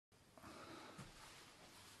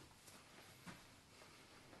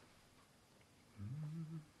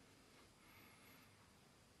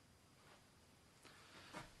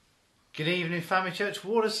Good evening, Family Church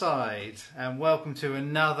Waterside, and welcome to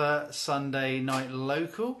another Sunday night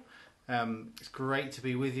local. It's great to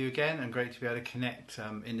be with you again and great to be able to connect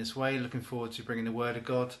in this way. Looking forward to bringing the Word of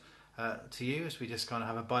God to you as we just kind of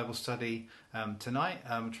have a Bible study tonight.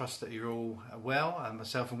 Trust that you're all well.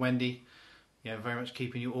 Myself and Wendy, very much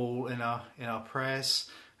keeping you all in our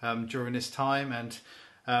prayers during this time, and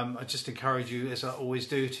I just encourage you, as I always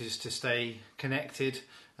do, to stay connected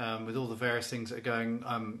with all the various things that are going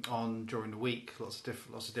on during the week. Lots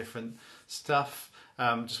of different stuff.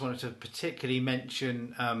 Just wanted to particularly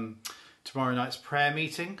mention tomorrow night's prayer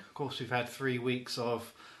meeting. Of course, we've had 3 weeks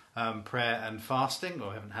of prayer and fasting, or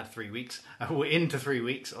we haven't had 3 weeks. We're into 3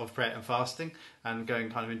 weeks of prayer and fasting, and going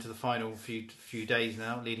kind of into the final few days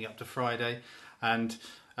now, leading up to Friday. And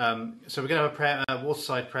so we're going to have a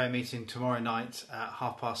Waterside prayer meeting tomorrow night at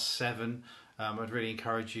 7:30. I'd really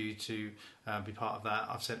encourage you to be part of that.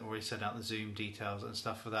 I've already sent out the Zoom details and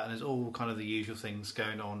stuff for that, and there's all kind of the usual things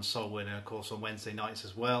going on. Soul winning, of course, on Wednesday nights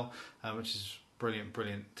as well, which is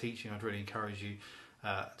brilliant teaching. I'd really encourage you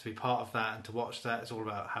to be part of that and to watch that. It's all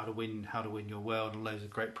about how to win your world, and loads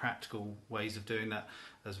of great practical ways of doing that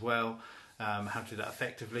as well. How to do that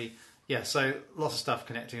effectively. Yeah, so lots of stuff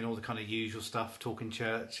connecting and all the kind of usual stuff, talking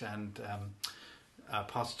church and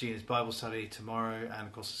Pastor Gina's Bible study tomorrow, and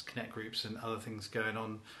of course there's connect groups and other things going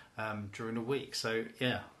on during the week. So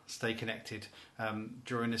yeah, stay connected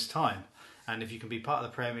during this time, and if you can be part of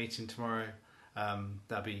the prayer meeting tomorrow,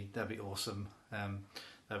 that'd be awesome.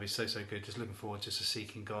 That'd be so good. Just looking forward just to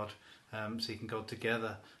seeking God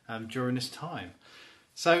together during this time.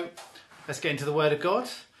 So let's get into the Word of God,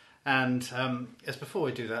 and as before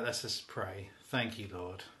we do that, let's just pray. Thank you,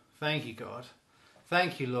 Lord. Thank you, God.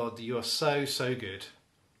 Thank you, Lord, that you are so good.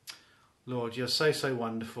 Lord, you're so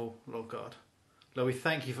wonderful, Lord God. Lord, we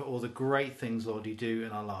thank you for all the great things, Lord, you do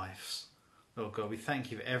in our lives. Lord God, we thank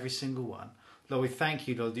you for every single one. Lord, we thank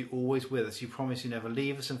you, Lord, that you're always with us. You promise you never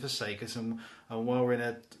leave us and forsake us. And while we're in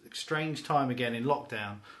a strange time again in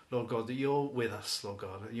lockdown, Lord God, that you're with us, Lord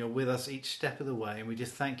God. And you're with us each step of the way. And we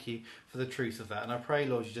just thank you for the truth of that. And I pray,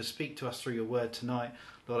 Lord, you just speak to us through your word tonight.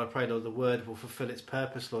 Lord, I pray, Lord, the word will fulfill its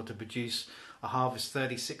purpose, Lord, to produce a harvest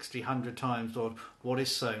 30, 60, 100 times, Lord, what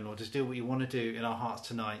is sown. Lord, just do what you want to do in our hearts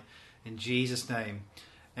tonight. In Jesus' name,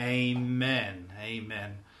 amen.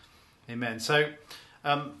 Amen. Amen. So,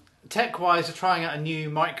 tech-wise, we're trying out a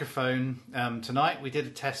new microphone tonight. We did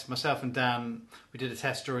a test, myself and Dan, we did a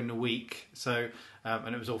test during the week, so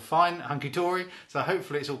and it was all fine, hunky-dory, so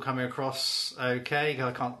hopefully it's all coming across okay.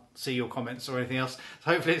 I can't see your comments or anything else,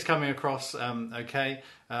 so hopefully it's coming across okay.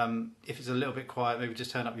 If it's a little bit quiet, maybe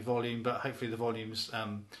just turn up your volume, but hopefully the volume's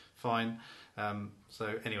fine.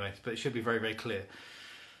 So anyway, but it should be very clear,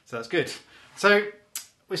 so that's good. So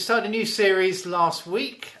we started a new series last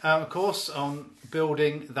week, of course, on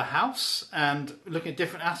building the house, and looking at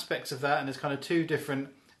different aspects of that, and there's kind of two different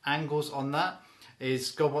angles on that.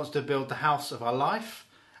 Is God wants to build the house of our life,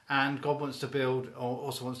 and God wants to build, or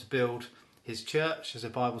also wants to build his church. As the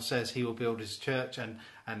Bible says, he will build his church, and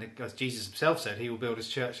as Jesus himself said, he will build his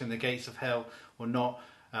church, and the gates of hell will not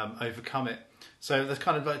overcome it. So there's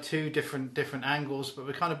kind of like two different angles, but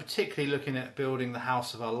we're kind of particularly looking at building the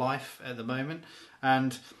house of our life at the moment.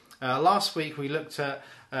 And last week we looked at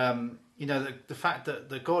the fact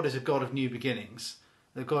that God is a God of new beginnings.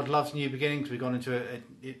 That God loves new beginnings. We've gone into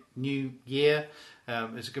a new year.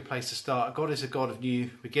 It's a good place to start. God is a God of new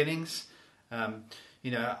beginnings.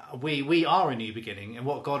 We are a new beginning in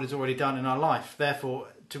what God has already done in our life. Therefore,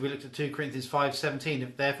 we looked at 2 Corinthians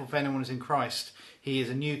 5:17. Therefore, if anyone is in Christ, he is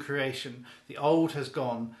a new creation. The old has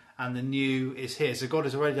gone and the new is here. So God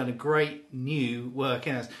has already done a great new work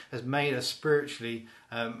in us, has made us spiritually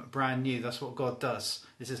brand new. That's what God does.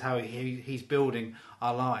 This is how he's building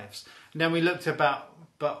our lives. And then we looked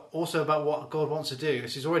also about what God wants to do.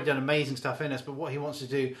 He's already done amazing stuff in us, but what he wants to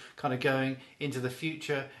do kind of going into the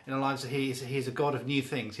future in our lives. He's a God of new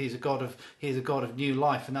things. He's a God of new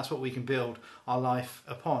life, and that's what we can build our life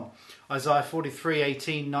upon. Isaiah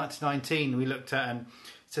 43:18-19 we looked at, and it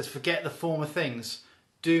says, "Forget the former things.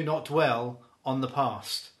 Do not dwell on the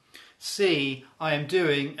past. See, I am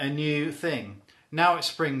doing a new thing. Now it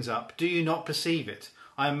springs up. Do you not perceive it?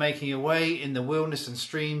 I am making a way in the wilderness and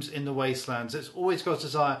streams in the wastelands." It's always God's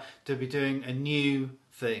desire to be doing a new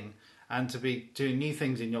thing, and to be doing new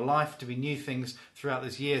things in your life, to be new things throughout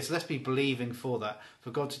this year. So let's be believing for that,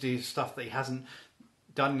 for God to do stuff that he hasn't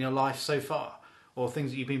done in your life so far, or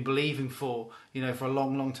things that you've been believing for, for a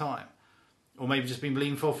long time. Or maybe just been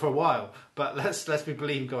believing for a while. But let's be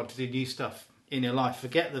believing God to do new stuff in your life.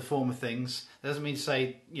 Forget the former things. That doesn't mean to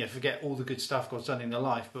say, forget all the good stuff God's done in your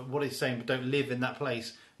life. But what he's saying, but don't live in that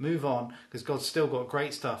place move on, because God's still got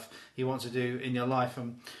great stuff he wants to do in your life.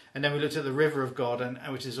 And then we looked at the river of God, and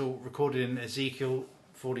which is all recorded in Ezekiel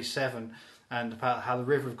 47, and about how the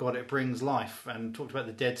river of God, it brings life, and talked about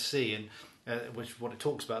the Dead Sea, and which what it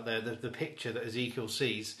talks about there, the picture that Ezekiel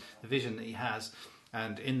sees, the vision that he has.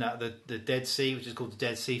 And in that, the Dead Sea, which is called the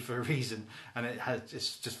Dead Sea for a reason, and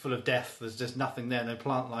it's just full of death. There's just nothing there, no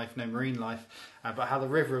plant life, no marine life. But how the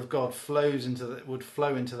river of God would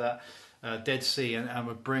flow into that Dead Sea, and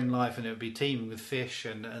would bring life, and it would be teeming with fish,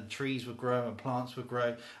 and trees would grow, and plants would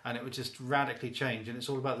grow, and it would just radically change. And it's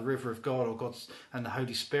all about the river of God, or God's, and the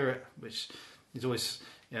Holy Spirit, which is always,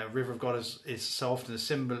 river of God is so often a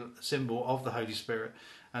symbol of the Holy Spirit.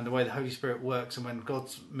 And the way the Holy Spirit works, and when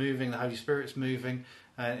God's moving, the Holy Spirit's moving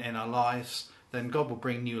in our lives, then God will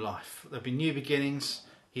bring new life. There'll be new beginnings.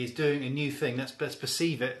 He's doing a new thing. Let's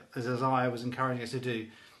perceive it, as Isaiah was encouraging us to do.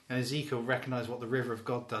 And Ezekiel recognised what the river of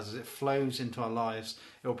God does. As it flows into our lives,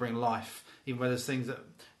 it will bring life. Even where there's things that,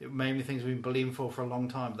 maybe things we've been believing for a long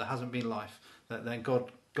time, but there hasn't been life, then God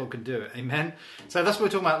can do it. Amen? So that's what we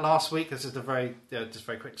were talking about last week. This is a very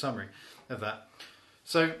quick summary of that.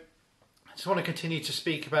 So I just want to continue to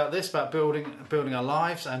speak about this, about building our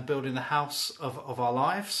lives and building the house of our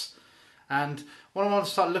lives. And what I want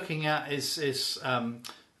to start looking at is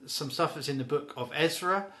some stuff that's in the book of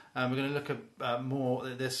Ezra. We're going to look at more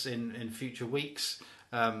at this in future weeks,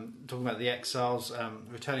 talking about the exiles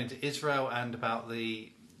returning to Israel, and about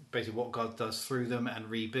basically what God does through them, and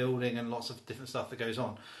rebuilding, and lots of different stuff that goes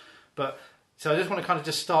on. So I just want to kind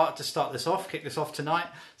of kick this off tonight.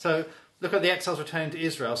 So look at the exiles returning to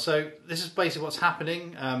Israel. So this is basically what's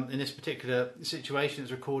happening in this particular situation.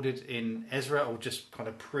 It's recorded in Ezra, or just kind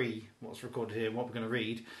of what's recorded here and what we're going to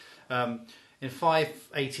read. In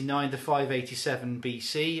 589 to 587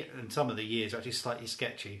 BC, and some of the years are actually slightly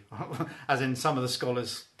sketchy, as in some of the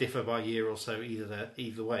scholars differ by year or so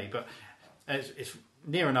either way, but it's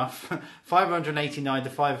near enough. 589 to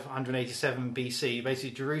 587 BC,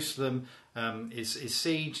 basically Jerusalem is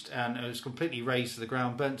sieged, and it was completely razed to the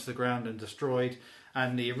ground, burnt to the ground and destroyed.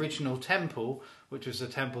 And the original temple, which was the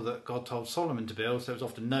temple that God told Solomon to build, so it was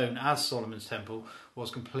often known as Solomon's temple,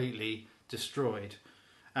 was completely destroyed.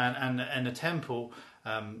 And the temple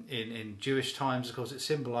in Jewish times, of course, it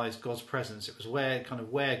symbolised God's presence. It was where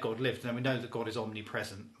God lived. And we know that God is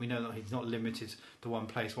omnipresent. We know that he's not limited to one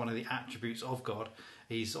place. One of the attributes of God,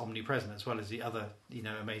 he's omnipresent, as well as the other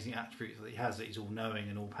amazing attributes that he has, that he's all-knowing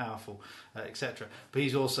and all-powerful, etc. But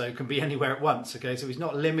he's also can be anywhere at once. Okay, so he's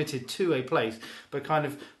not limited to a place, but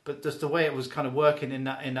just the way it was kind of working in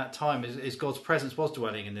that time is God's presence was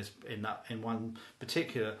dwelling in one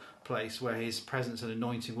particular place, where his presence and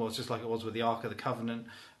anointing was, just like it was with the Ark of the Covenant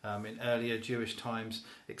in earlier Jewish times,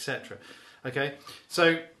 etc. Okay,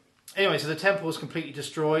 so anyway, so the temple was completely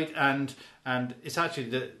destroyed, and it's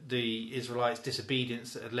actually the Israelites'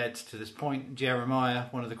 disobedience that had led to this point. Jeremiah,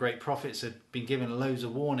 one of the great prophets, had been given loads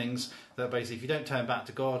of warnings that basically, if you don't turn back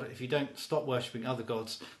to God, if you don't stop worshipping other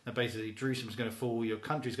gods, then basically Jerusalem's going to fall, your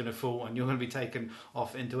country's going to fall, and you're going to be taken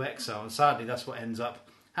off into exile. And sadly, that's what ends up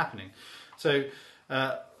happening. So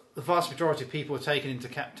the vast majority of people were taken into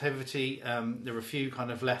captivity. There were a few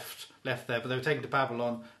kind of left there, but they were taken to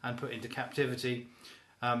Babylon and put into captivity.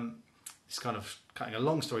 It's kind of cutting a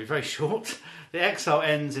long story very short. The exile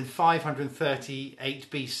ends in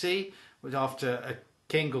 538 BC, which after a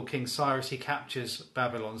king called King Cyrus, he captures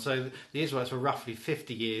Babylon. So the Israelites were roughly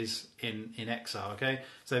 50 years in exile. Okay,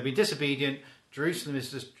 so they've been disobedient. Jerusalem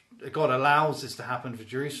is just, God allows this to happen for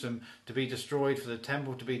Jerusalem to be destroyed, for the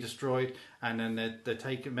temple to be destroyed, and then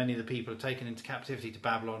many of the people are taken into captivity to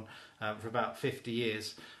Babylon for about 50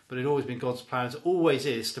 years. But it had always been God's plan, as it always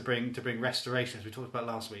is, to bring restoration, as we talked about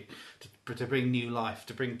last week, to bring new life,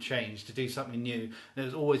 to bring change, to do something new. And it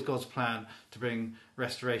was always God's plan to bring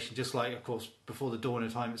restoration, just like, of course, before the dawn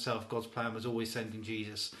of time itself, God's plan was always sending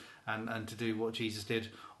Jesus and to do what Jesus did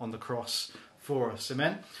on the cross for us.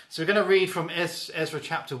 Amen? So we're going to read from Ezra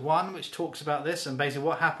chapter 1, which talks about this, and basically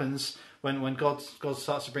what happens when God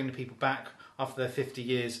starts to bring the people back after their 50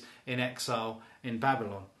 years in exile in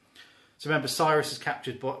Babylon. So remember, Cyrus has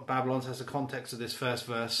captured Babylon, so that's the context of this first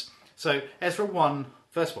verse. So Ezra 1,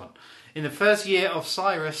 verse 1. In the first year of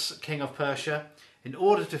Cyrus, king of Persia, in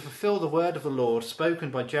order to fulfill the word of the Lord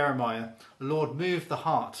spoken by Jeremiah, the Lord moved the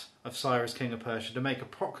heart of Cyrus, king of Persia, to make a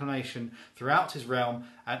proclamation throughout his realm,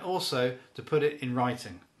 and also to put it in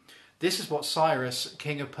writing. This is what Cyrus,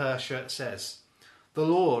 king of Persia, says. The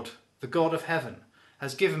Lord, the God of heaven,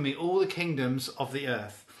 has given me all the kingdoms of the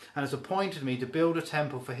earth, and has appointed me to build a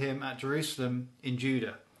temple for him at Jerusalem in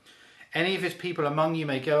Judah. Any of his people among you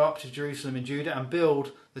may go up to Jerusalem in Judah and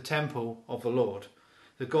build the temple of the Lord,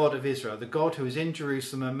 the God of Israel, the God who is in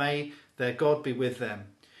Jerusalem, and may their God be with them.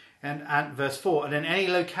 And verse 4, and in any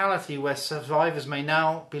locality where survivors may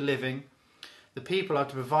now be living, the people are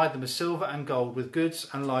to provide them with silver and gold, with goods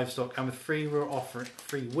and livestock, and with free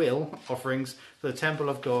will offerings for the temple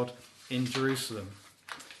of God in Jerusalem.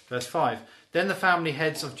 Verse 5, then the family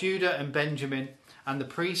heads of Judah and Benjamin, and the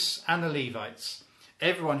priests and the Levites,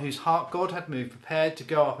 everyone whose heart God had moved, prepared to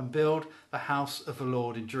go up and build the house of the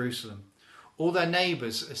Lord in Jerusalem. All their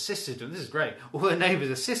neighbours assisted them. This is great. All their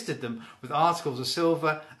neighbours assisted them with articles of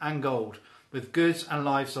silver and gold, with goods and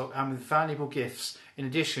livestock, and with valuable gifts, in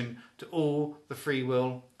addition to all the free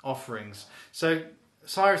will offerings. So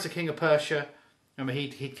Cyrus, the king of Persia,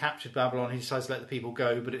 he'd captured Babylon. He decides to let the people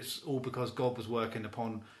go, but it's all because God was working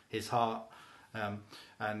upon his heart.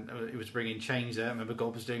 And it was bringing change there. Remember,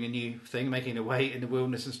 God was doing a new thing, making a way in the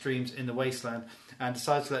wilderness and streams in the wasteland, and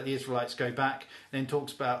decides to let the Israelites go back. And then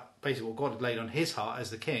talks about basically what God had laid on his heart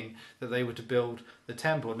as the king, that they were to build the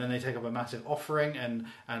temple. And then they take up a massive offering, and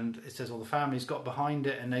it says all the families got behind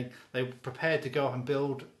it, and they were prepared to go up and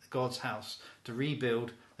build God's house, to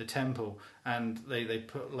rebuild the temple. And they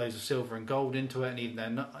put loads of silver and gold into it, and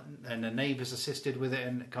even their neighbours assisted with it,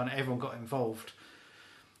 and kind of everyone got involved.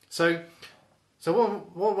 So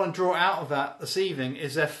what I want to draw out of that this evening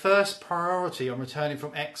is their first priority on returning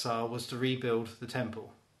from exile was to rebuild the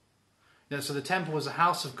temple. So the temple was the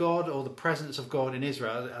house of God, or the presence of God in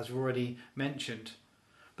Israel, as we already mentioned.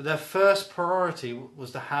 But their first priority was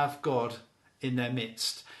to have God in their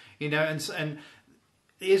midst. And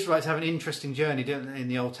the Israelites have an interesting journey, don't they, in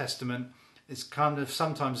the Old Testament. It's kind of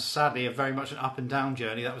sometimes, sadly, very much an up and down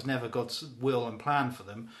journey. That was never God's will and plan for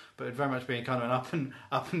them, but it very much being kind of an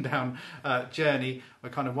up and down journey,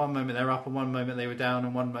 where kind of one moment they were up and one moment they were down,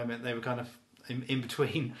 and one moment they were kind of in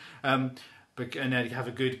between. And they'd have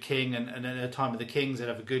a good king, and at the time of the kings, they'd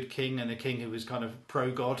have a good king and a king who was kind of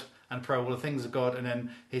pro-God and pro all the things of God, and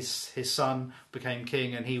then his son became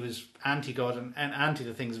king, and he was anti-God and anti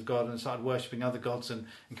the things of God, and started worshipping other gods and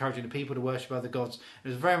encouraging the people to worship other gods. It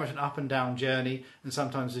was very much an up and down journey, and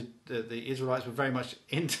sometimes the Israelites were very much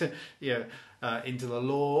into the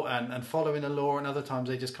law and following the law, and other times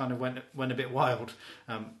they just kind of went a bit wild,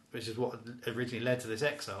 which is what originally led to this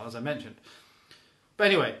exile, as I mentioned. But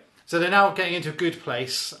anyway, so they're now getting into a good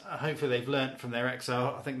place. Hopefully they've learnt from their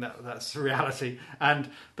exile. I think that's the reality. But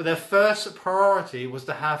their first priority was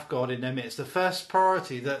to have God in their midst. The first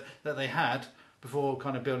priority that they had before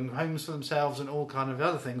kind of building homes for themselves and all kind of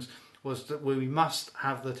other things was that we must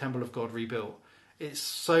have the temple of God rebuilt. It's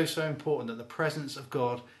so important that the presence of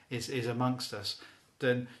God is amongst us.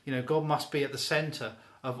 Then God must be at the centre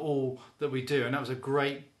of all that we do, and that was a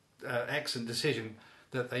great, excellent decision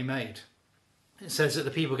that they made. It says that the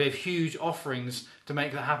people gave huge offerings to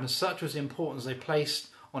make that happen. Such was the importance they placed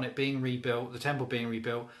on it being rebuilt, the temple being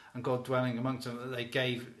rebuilt, and God dwelling amongst them, that they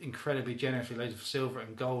gave incredibly generously loads of silver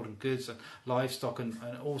and gold and goods and livestock and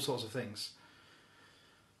all sorts of things.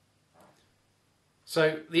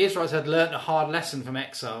 So the Israelites had learnt a hard lesson from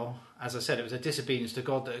exile. As I said, it was a disobedience to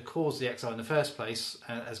God that had caused the exile in the first place,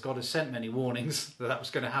 as God has sent many warnings that was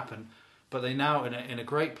going to happen. But they're now in a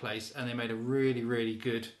great place, and they made a really, really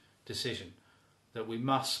good decision that we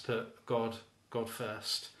must put God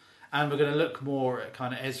first. And we're going to look more at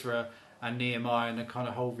kind of Ezra and Nehemiah and the kind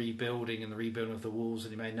of whole rebuilding and the rebuilding of the walls,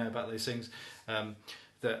 and you may know about those things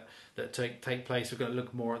that take place. We're going to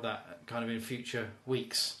look more at that kind of in future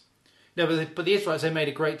weeks. No, but the Israelites, they made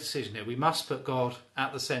a great decision here. We must put God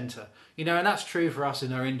at the centre. And that's true for us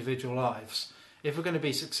in our individual lives. If we're going to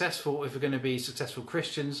be successful, if we're going to be successful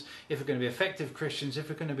Christians, if we're going to be effective Christians, if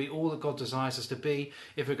we're going to be all that God desires us to be,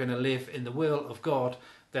 if we're going to live in the will of God,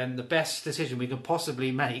 then the best decision we can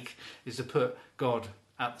possibly make is to put God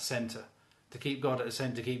at the centre, to keep God at the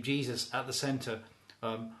centre, to keep Jesus at the centre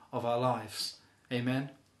of our lives. Amen.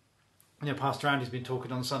 Pastor Andy's been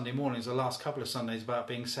talking on Sunday mornings, the last couple of Sundays, about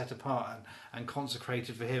being set apart and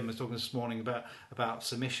consecrated for him. I was talking this morning about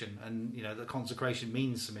submission, and that consecration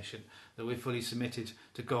means submission, that we're fully submitted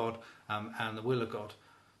to God and the will of God.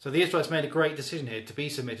 So the Israelites made a great decision here to be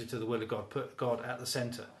submitted to the will of God, put God at the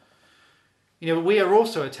centre. But we are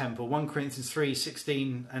also a temple. 1 Corinthians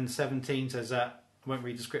 3:16 and 17 says that. I won't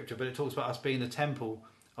read the scripture, but it talks about us being the temple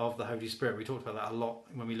of the Holy Spirit. We talked about that a lot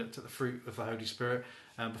when we looked at the fruit of the Holy Spirit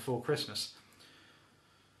before Christmas.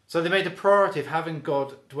 So they made a priority of having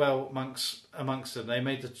God dwell amongst them. They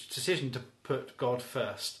made the decision to put God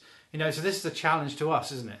first. So this is a challenge to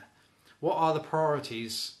us, isn't it? What are the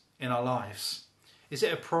priorities in our lives? Is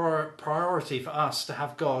it a priority for us to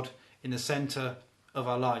have God in the centre of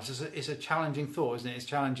our lives? It's a challenging thought, isn't it? It's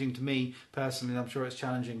challenging to me personally, and I'm sure it's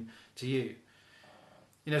challenging to you.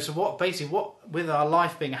 So what with our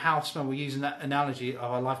life being a house, when we're using that analogy of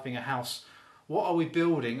our life being a house, what are we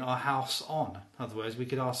building our house on? In other words, we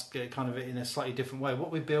could ask kind of in a slightly different way. What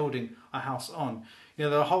are we building our house on? There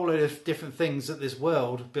are a whole load of different things that this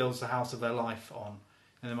world builds the house of their life on.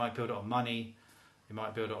 And they might build it on money. They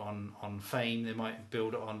might build it on fame. They might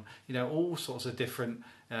build it on all sorts of different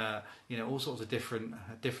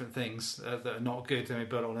different things that are not good. They may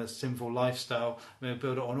build it on a sinful lifestyle. They may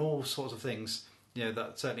build it on all sorts of things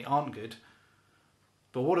that certainly aren't good.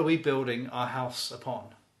 But what are we building our house upon?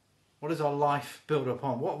 What is our life built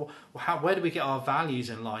upon? Where do we get our values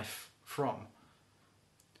in life from?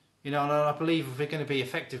 And I believe if we're going to be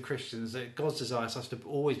effective Christians, that God's desires us to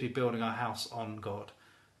always be building our house on God,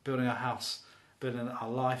 building our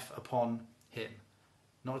life upon Him,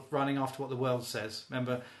 not running after what the world says.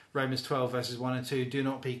 Remember Romans 12 verses 1 and 2. Do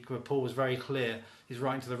not be. Paul was very clear. He's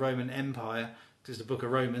writing to the Roman Empire. It's the book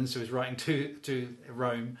of Romans, so he's writing to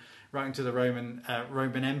Rome, writing to the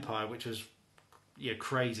Roman Empire, which was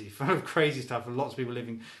crazy, full of crazy stuff, and lots of people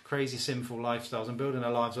living crazy sinful lifestyles and building their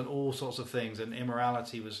lives on all sorts of things, and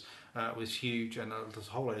immorality was huge, and there's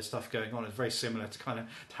a whole lot of stuff going on. It's very similar to kind of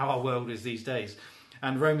how our world is these days.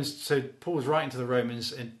 And so Paul was writing to the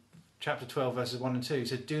Romans in chapter 12 verses 1 and 2. He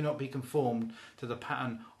said, do not be conformed to the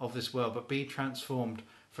pattern of this world, but be transformed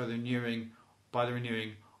by the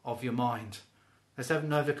renewing of your mind. Let's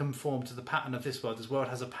never conform to the pattern of this world. This world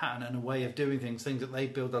has a pattern and a way of doing things that they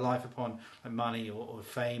build their life upon, like money or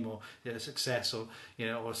fame or success or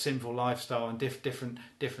or a sinful lifestyle and different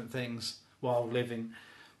things while living.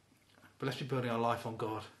 But let's be building our life on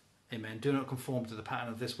God. Amen. Do not conform to the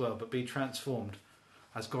pattern of this world, but be transformed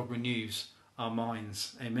as God renews our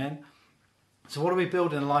minds. Amen. So what are we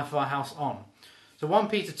building the life of our house on? So 1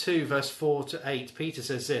 Peter 2 verse 4 to 8, Peter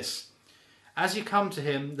says this: as you come to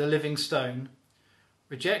him, the living stone,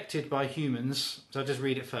 rejected by humans. So I'll just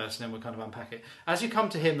read it first and then we'll kind of unpack it. As you come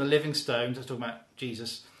to him, the living stone, that's talking about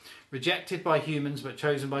Jesus, rejected by humans but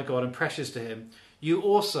chosen by God and precious to him, you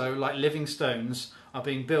also, like living stones, are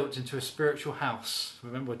being built into a spiritual house.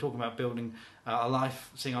 Remember, we're talking about building our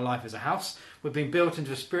life, seeing our life as a house. We're being built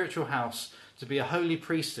into a spiritual house to be a holy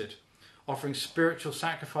priesthood, offering spiritual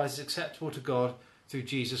sacrifices acceptable to God through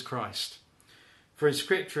Jesus Christ. For in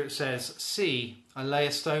Scripture it says, see, I lay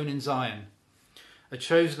a stone in Zion, a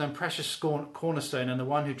chosen and precious cornerstone, and the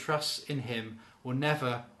one who trusts in him will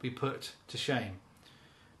never be put to shame.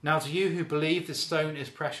 Now to you who believe, this stone is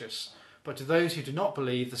precious, but to those who do not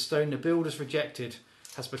believe, the stone the builders rejected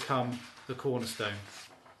has become the cornerstone.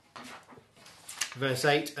 Verse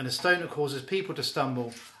 8, and a stone that causes people to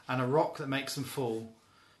stumble, and a rock that makes them fall.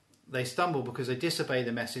 They stumble because they disobey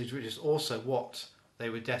the message, which is also what they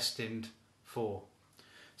were destined for.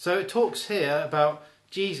 So it talks here about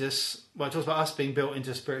Jesus, it talks about us being built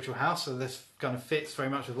into a spiritual house, so this kind of fits very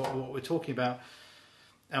much with what we're talking about.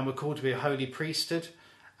 And we're called to be a holy priesthood.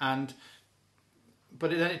 But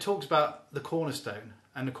then it talks about the cornerstone,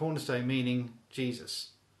 and the cornerstone meaning Jesus.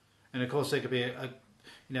 And of course there could be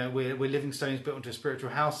we're living stones built into a spiritual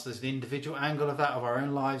house. There's an individual angle of that, of our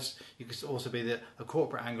own lives. You could also be a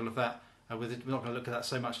corporate angle of that. We're not going to look at that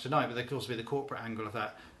so much tonight, but there could also be the corporate angle of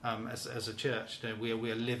that as a church. We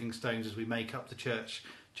are living stones as we make up the church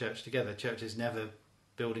together. Church is never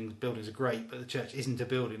buildings. Buildings are great, but the church isn't a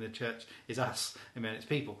building. The church is us. Amen. It's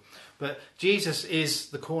people. But Jesus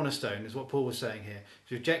is the cornerstone, is what Paul was saying here.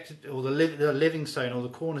 He's rejected, or the living stone, or the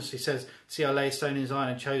cornerstone. He says, see, I lay a stone in Zion,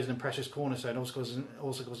 and chosen and precious cornerstone. Also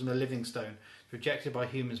calls him the living stone. Rejected by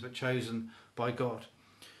humans, but chosen by God.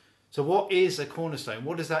 So what is a cornerstone?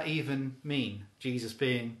 What does that even mean? Jesus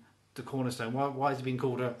being the cornerstone. Why is it being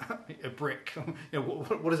called a brick?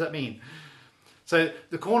 What does that mean? So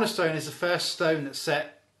the cornerstone is the first stone that's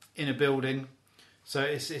set in a building. So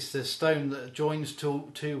it's the stone that joins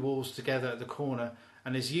two walls together at the corner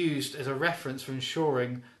and is used as a reference for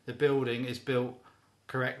ensuring the building is built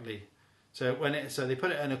correctly. So they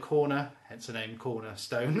put it in a corner, hence the name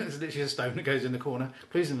cornerstone. It's literally a stone that goes in the corner,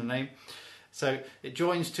 clues in the name. So it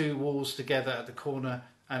joins two walls together at the corner,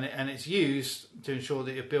 and it's used to ensure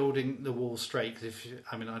that you're building the wall straight. Because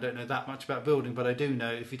I don't know that much about building, but I do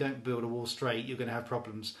know if you don't build a wall straight, you're going to have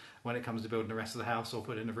problems when it comes to building the rest of the house or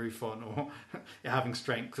putting a roof on or having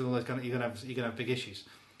strength. All those you're going to have big issues,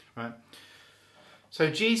 right? So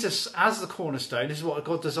Jesus, as the cornerstone, this is what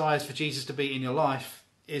God desires for Jesus to be in your life,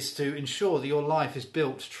 is to ensure that your life is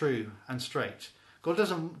built true and straight.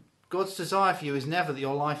 God's desire for you is never that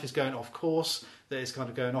your life is going off course, that it's kind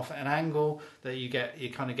of going off at an angle, that you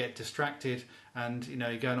kind of get distracted and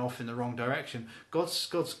you're going off in the wrong direction. God's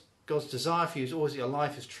God's desire for you is always that your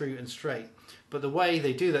life is true and straight. But the way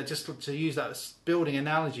they do that, just to use that building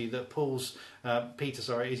analogy that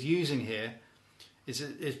Peter is using here,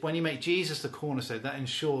 is when you make Jesus the cornerstone, that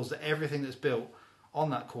ensures that everything that's built on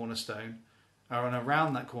that cornerstone or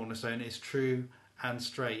around that cornerstone is true and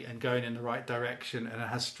straight and going in the right direction, and it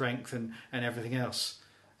has strength and everything else.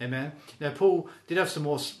 Amen. Now Paul did have some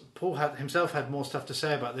more. Paul himself had more stuff to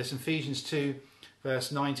say about this. In Ephesians 2,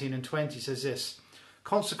 verse 19 and 20 says this: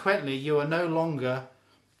 "Consequently, you are no longer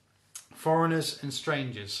foreigners and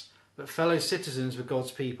strangers, but fellow citizens with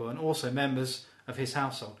God's people, and also members of his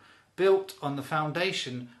household, built on the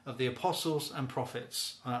foundation of the apostles and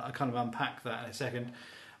prophets." I kind of unpack that in a second.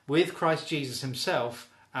 "With Christ Jesus himself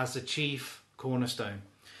as the chief cornerstone.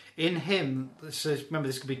 In him," so remember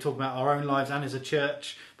this could be talking about our own lives and as a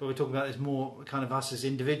church, but we're talking about this more kind of us as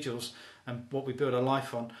individuals and what we build our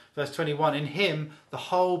life on. Verse 21, "In him the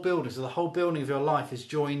whole building," so the whole building of your life is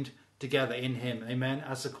joined together in him, amen,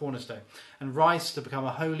 as the cornerstone, "and rise to become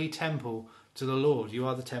a holy temple to the Lord." You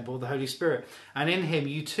are the temple of the Holy Spirit. "And in him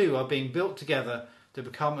you too are being built together to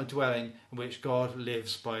become a dwelling in which God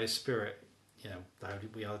lives by his Spirit." You know,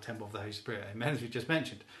 we are the temple of the Holy Spirit, amen, as we just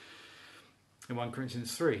mentioned in 1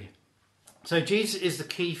 Corinthians 3. So Jesus is the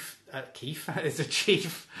is the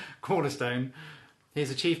chief cornerstone. He's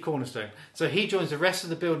the chief cornerstone. So he joins the rest of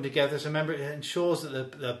the building together. So remember, it ensures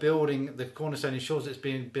that the cornerstone ensures it's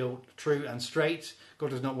being built true and straight.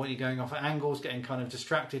 God does not want you going off at angles, getting kind of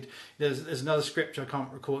distracted. There's another scripture, I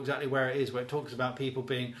can't recall exactly where it is, where it talks about people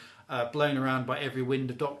being blown around by every wind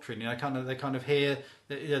of doctrine. You know, they kind of hear,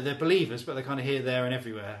 they're believers, but they kind of hear there and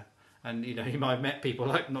everywhere. And you know, you might have met people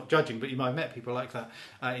like, not judging, but you might have met people like that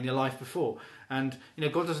in your life before. And you know,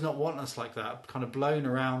 God does not want us like that, kind of blown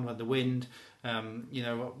around by the wind. You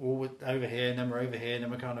know, we're over here, and then we're over here, and then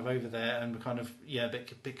we're kind of over there, and we're kind of a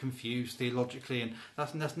bit confused theologically. And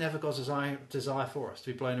that's never God's desire for us,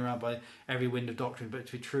 to be blown around by every wind of doctrine, but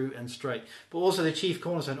to be true and straight. But also, the chief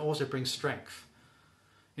cornerstone also brings strength.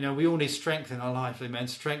 You know, we all need strength in our life, amen.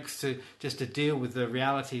 Strength to deal with the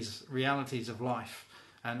realities of life.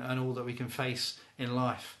 And all that we can face in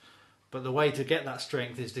life. But the way to get that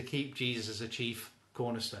strength is to keep Jesus as a chief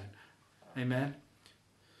cornerstone. Amen.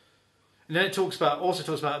 And then it also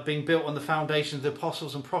talks about being built on the foundation of the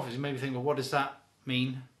apostles and prophets. You maybe think, well, what does that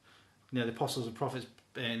mean? You know, the apostles and prophets,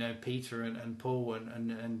 you know, Peter and Paul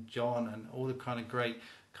and John and all the kind of great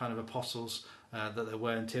kind of apostles that there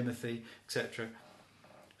were, in Timothy, etc.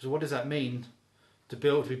 So what does that mean? To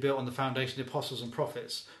be built on the foundation of the apostles and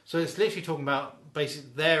prophets. So it's literally talking about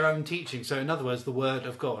basically their own teaching. So in other words, the Word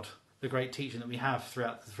of God, the great teaching that we have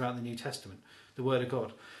throughout the New Testament, the Word of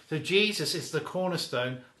God. So Jesus is the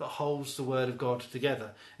cornerstone that holds the Word of God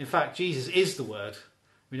together. In fact, Jesus is the Word.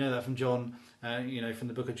 We know that from John, from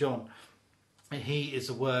the book of John. And he is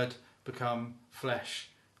the Word become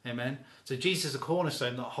flesh. Amen. So Jesus is the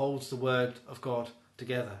cornerstone that holds the Word of God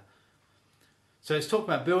together. So it's talking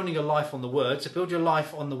about building your life on the Word. So build your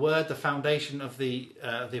life on the Word, the foundation of the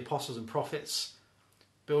apostles and prophets.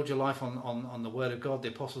 Build your life on the Word of God, the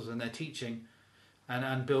apostles and their teaching,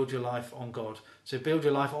 and build your life on God. So build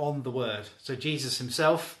your life on the Word. So Jesus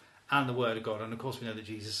himself and the Word of God. And of course we know that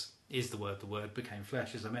Jesus is the Word. The Word became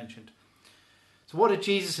flesh, as I mentioned. So what did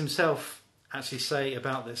Jesus himself actually say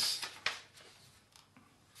about this?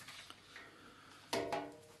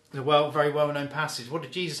 A very well-known passage. What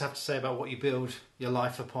did Jesus have to say about what you build your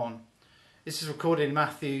life upon? This is recorded in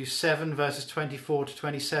Matthew 7, verses 24 to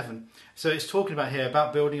 27. So it's talking about here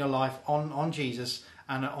about building your life on Jesus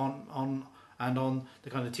and on the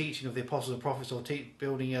kind of teaching of the apostles and prophets, or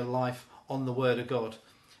building your life on the Word of God.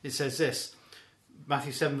 It says this,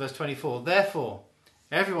 Matthew 7, verse 24. "Therefore,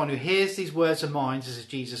 everyone who hears these words of mine," this is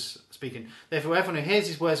Jesus speaking, "therefore everyone who hears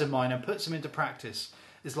these words of mine and puts them into practice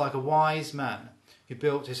is like a wise man who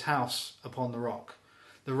built his house upon the rock.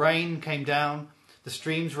 The rain came down, the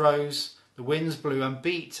streams rose, the winds blew and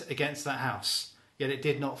beat against that house, yet it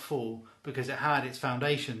did not fall, because it had its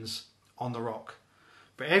foundations on the rock.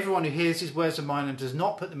 But everyone who hears these words of mine and does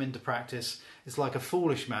not put them into practice is like a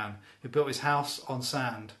foolish man who built his house on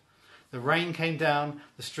sand. The rain came down,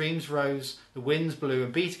 the streams rose, the winds blew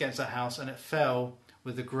and beat against that house, and it fell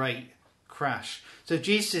with a great crash." So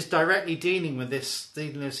Jesus is directly dealing with this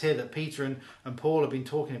here that Peter and Paul have been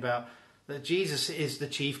talking about, that Jesus is the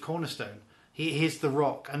chief cornerstone. He is the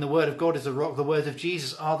rock, and the Word of God is the rock. The words of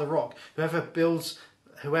Jesus are the rock.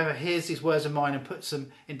 Whoever hears these words of mine and puts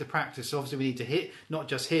them into practice. So obviously we need to not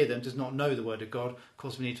just hear them, does not know the Word of God. Of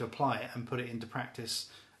course we need to apply it and put it into practice.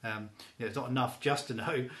 It's not enough just to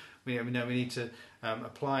know. We need to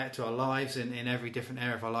apply it to our lives in every different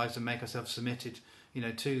area of our lives and make ourselves submitted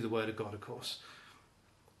to the Word of God, of course.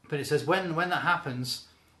 But it says when that happens,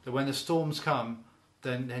 that when the storms come,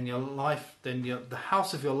 then the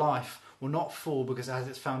house of your life will not fall because it has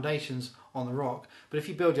its foundations on the rock. But if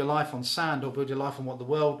you build your life on sand, or build your life on what the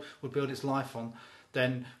world would build its life on,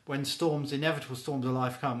 then when inevitable storms of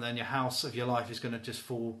life come, then your house of your life is going to just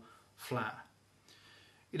fall flat.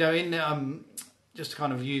 Just to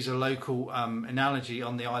kind of use a local analogy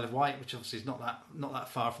on the Isle of Wight, which obviously is not that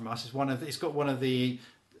far from us, it's got one of the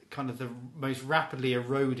kind of the most rapidly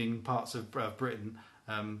eroding parts of Britain.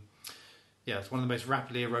 It's one of the most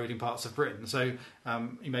rapidly eroding parts of Britain. So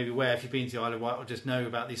you may be aware, if you've been to the Isle of Wight, or just know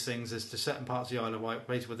about these things, there's certain parts of the Isle of Wight,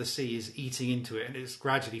 places where the sea is eating into it and it's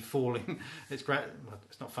gradually falling. It's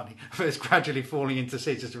not funny, but it's gradually falling into the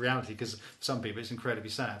sea. It's just a reality, because for some people it's incredibly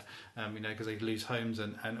sad, because they lose homes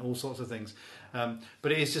and all sorts of things.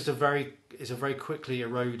 But it is just a very quickly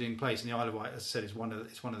eroding place. And the Isle of Wight, as I said, is one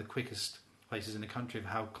of the quickest places in the country of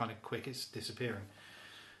how kind of quick it's disappearing.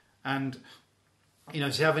 And so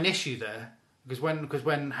you have an issue there, because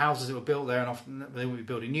when houses that were built there, and often they won't be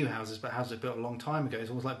building new houses, but houses built a long time ago, it's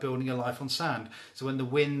almost like building a life on sand. So when the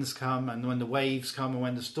winds come, and when the waves come, and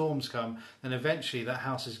when the storms come, then eventually that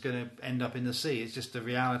house is going to end up in the sea. It's just the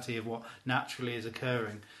reality of what naturally is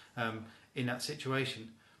occurring in that situation.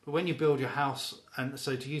 But when you build your house, and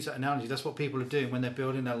so to use that analogy, that's what people are doing when they're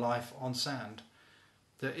building their life on sand.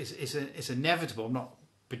 That it's inevitable. I'm not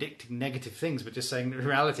predicting negative things, but just saying the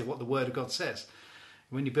reality of what the Word of God says.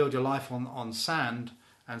 When you build your life on sand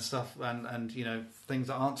and stuff, and things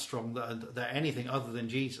that aren't strong, that are anything other than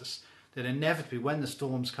Jesus, then inevitably when the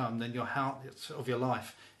storms come, then your house of your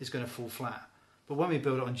life is going to fall flat. But when we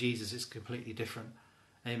build it on Jesus, it's completely different.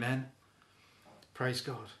 Amen. Praise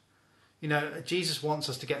God. Jesus wants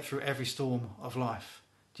us to get through every storm of life.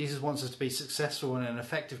 Jesus wants us to be successful and an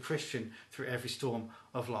effective Christian through every storm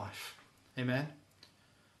of life. Amen.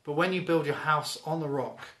 But when you build your house on the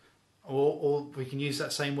rock, or we can use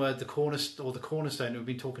that same word, the cornerstone that we've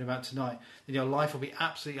been talking about tonight, then your life will be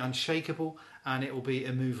absolutely unshakable, and it will be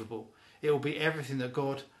immovable. It will be everything that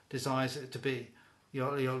God desires it to be.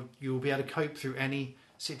 You will be able to cope through any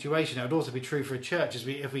situation. It would also be true for a church,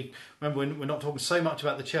 if we remember, we're not talking so much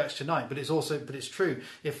about the church tonight, but it's true.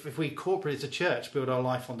 If we corporately as a church build our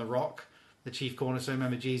life on the rock, the chief cornerstone,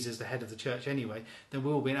 remember Jesus is the head of the church anyway, then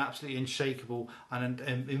we will be an absolutely unshakable and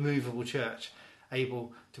an immovable church,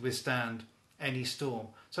 able to withstand any storm.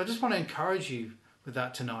 So I just want to encourage you with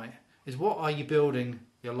that tonight, is what are you building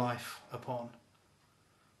your life upon?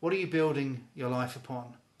 What are you building your life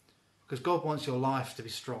upon? Because God wants your life to be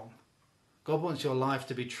strong. God wants your life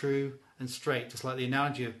to be true and straight, just like the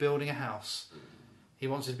analogy of building a house. He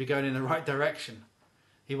wants it to be going in the right direction.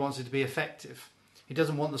 He wants it to be effective. He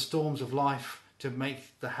doesn't want the storms of life to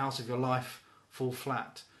make the house of your life fall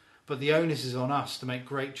flat. But the onus is on us to make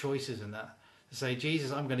great choices in that. To say,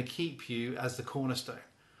 Jesus, I'm going to keep you as the cornerstone.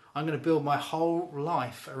 I'm going to build my whole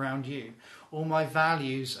life around you. All my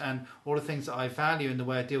values and all the things that I value in the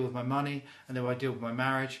way I deal with my money, and the way I deal with my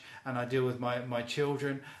marriage, and I deal with my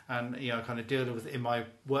children, and kind of deal with in my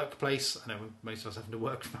workplace. I know most of us having to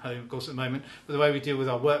work from home, of course, at the moment, but the way we deal with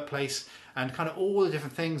our workplace, and kind of all the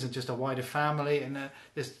different things, and just a wider family, and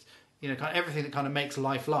just kind of everything that kind of makes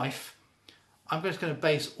life. I'm just going to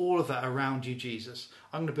base all of that around you, Jesus.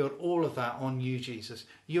 I'm going to build all of that on you, Jesus.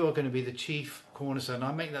 You are going to be the chief cornerstone.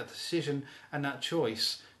 I make that decision and that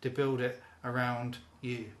choice to build it around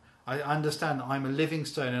you. I understand that I'm a living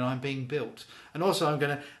stone and I'm being built. And also I'm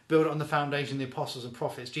going to build it on the foundation of the apostles and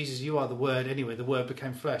prophets. Jesus, you are the Word anyway. The Word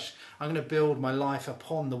became flesh. I'm going to build my life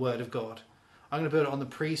upon the Word of God. I'm going to build it on the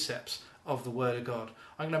precepts of the Word of God.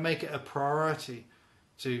 I'm going to make it a priority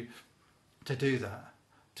to do that.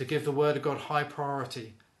 To give the Word of God high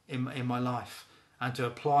priority in my life, and to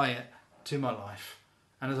apply it to my life.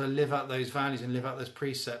 And as I live out those values and live out those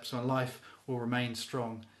precepts, my life will remain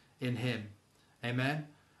strong in Him. Amen?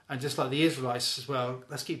 And just like the Israelites as well,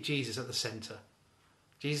 let's keep Jesus at the centre.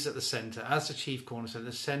 Jesus at the centre, as the chief cornerstone,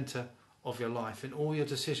 the centre of your life, in all your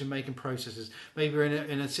decision-making processes. Maybe you're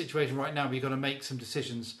in a situation right now where you've got to make some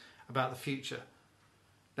decisions about the future.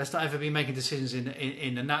 Let's not ever be making decisions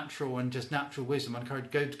in the natural and just natural wisdom. I encourage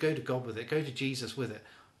go to God with it. Go to Jesus with it.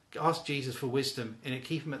 Ask Jesus for wisdom in it.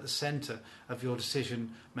 Keep Him at the centre of your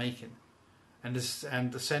decision making, and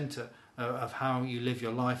the centre of how you live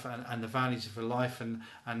your life, and the values of your life,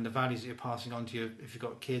 and the values that you're passing on to your, if you've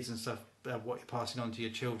got kids and stuff, what you're passing on to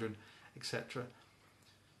your children, etc.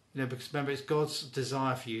 Because remember, it's God's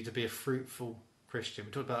desire for you to be a fruitful Christian.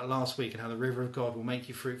 We talked about it last week, and how the river of God will make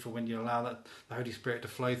you fruitful when you allow that the Holy Spirit to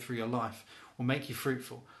flow through your life. Will make you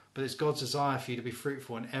fruitful. But it's God's desire for you to be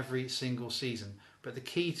fruitful in every single season. But the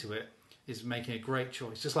key to it is making a great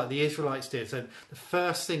choice, just like the Israelites did. So the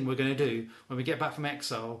first thing we're going to do when we get back from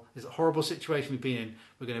exile is a horrible situation we've been in.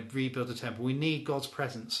 We're going to rebuild the temple. We need God's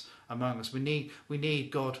presence among us. We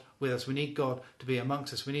need God with us. We need God to be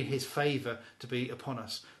amongst us. We need His favour to be upon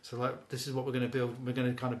us. So like, this is what we're going to build. We're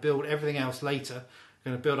going to kind of build everything else later.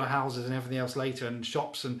 We're going to build our houses and everything else later, and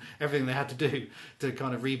shops and everything they had to do to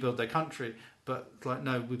kind of rebuild their country. But like,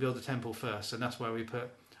 no, we build the temple first, and that's where we put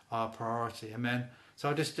our priority. Amen. So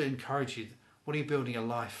I just encourage you, what are you building your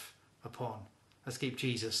life upon? Let's keep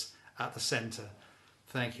Jesus at the centre.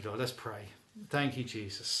 Thank you, Lord. Let's pray. Thank you,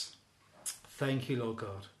 Jesus. Thank you, Lord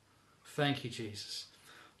God. Thank you, Jesus.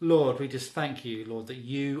 Lord, we just thank you, Lord, that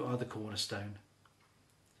you are the cornerstone.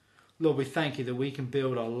 Lord, we thank you that we can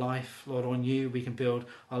build our life, Lord, on you. We can build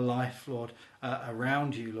our life, Lord,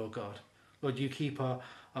 around you, Lord God. Lord, you keep our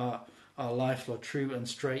life, Lord, true and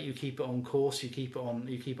straight. You keep it on course. You keep it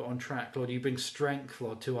on track, Lord. You bring strength,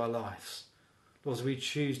 Lord, to our lives. Lord, as we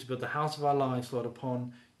choose to build the house of our lives, Lord,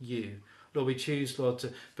 upon you. Lord, we choose, Lord,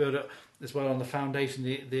 to build it as well on the foundation,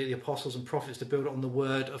 the apostles and prophets, to build it on the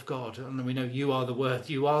word of God. And we know you are the word.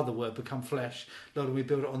 You are the word become flesh. Lord, and we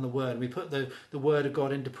build it on the word. We put the word of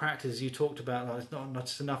God into practice, as you talked about. Lord, it's not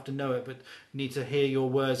just enough to know it, but you need to hear your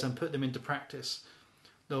words and put them into practice.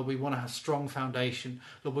 Lord, we want to have a strong foundation.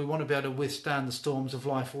 Lord, we want to be able to withstand the storms of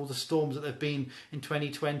life, all the storms that have been in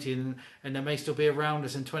 2020 and they may still be around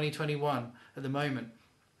us in 2021 at the moment.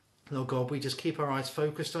 Lord God, we just keep our eyes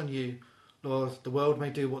focused on you. Lord, the world may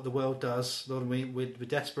do what the world does. Lord, we're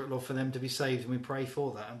desperate, Lord, for them to be saved, and we pray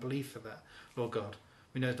for that and believe for that, Lord God.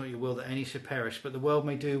 We know it's not your will that any should perish, but the world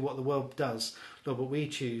may do what the world does, Lord, but we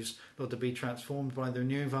choose, Lord, to be transformed by the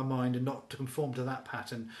renewing of our mind and not to conform to that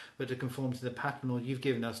pattern, but to conform to the pattern, Lord, you've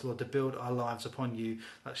given us, Lord, to build our lives upon you,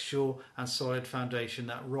 that sure and solid foundation,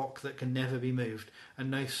 that rock that can never be moved, and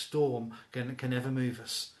no storm can ever move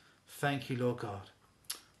us. Thank you, Lord God.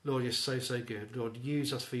 Lord, you're so, so good. Lord,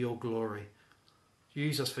 use us for your glory.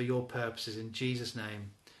 Use us for your purposes. In Jesus'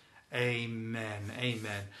 name, amen.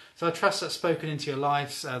 Amen. So I trust that's spoken into your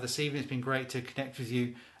lives this evening. It's been great to connect with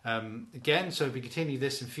you again. So we continue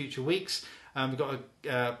this in future weeks. We've got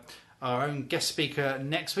our own guest speaker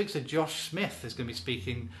next week. So Josh Smith is going to be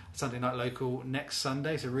speaking at Sunday Night Local next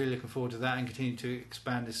Sunday. So really looking forward to that and continue to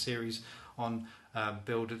expand this series on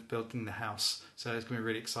building the house. So it's going to be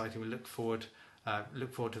really exciting. We look forward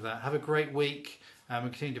to that. Have a great week. We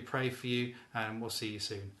continue to pray for you, and we'll see you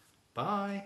soon. Bye.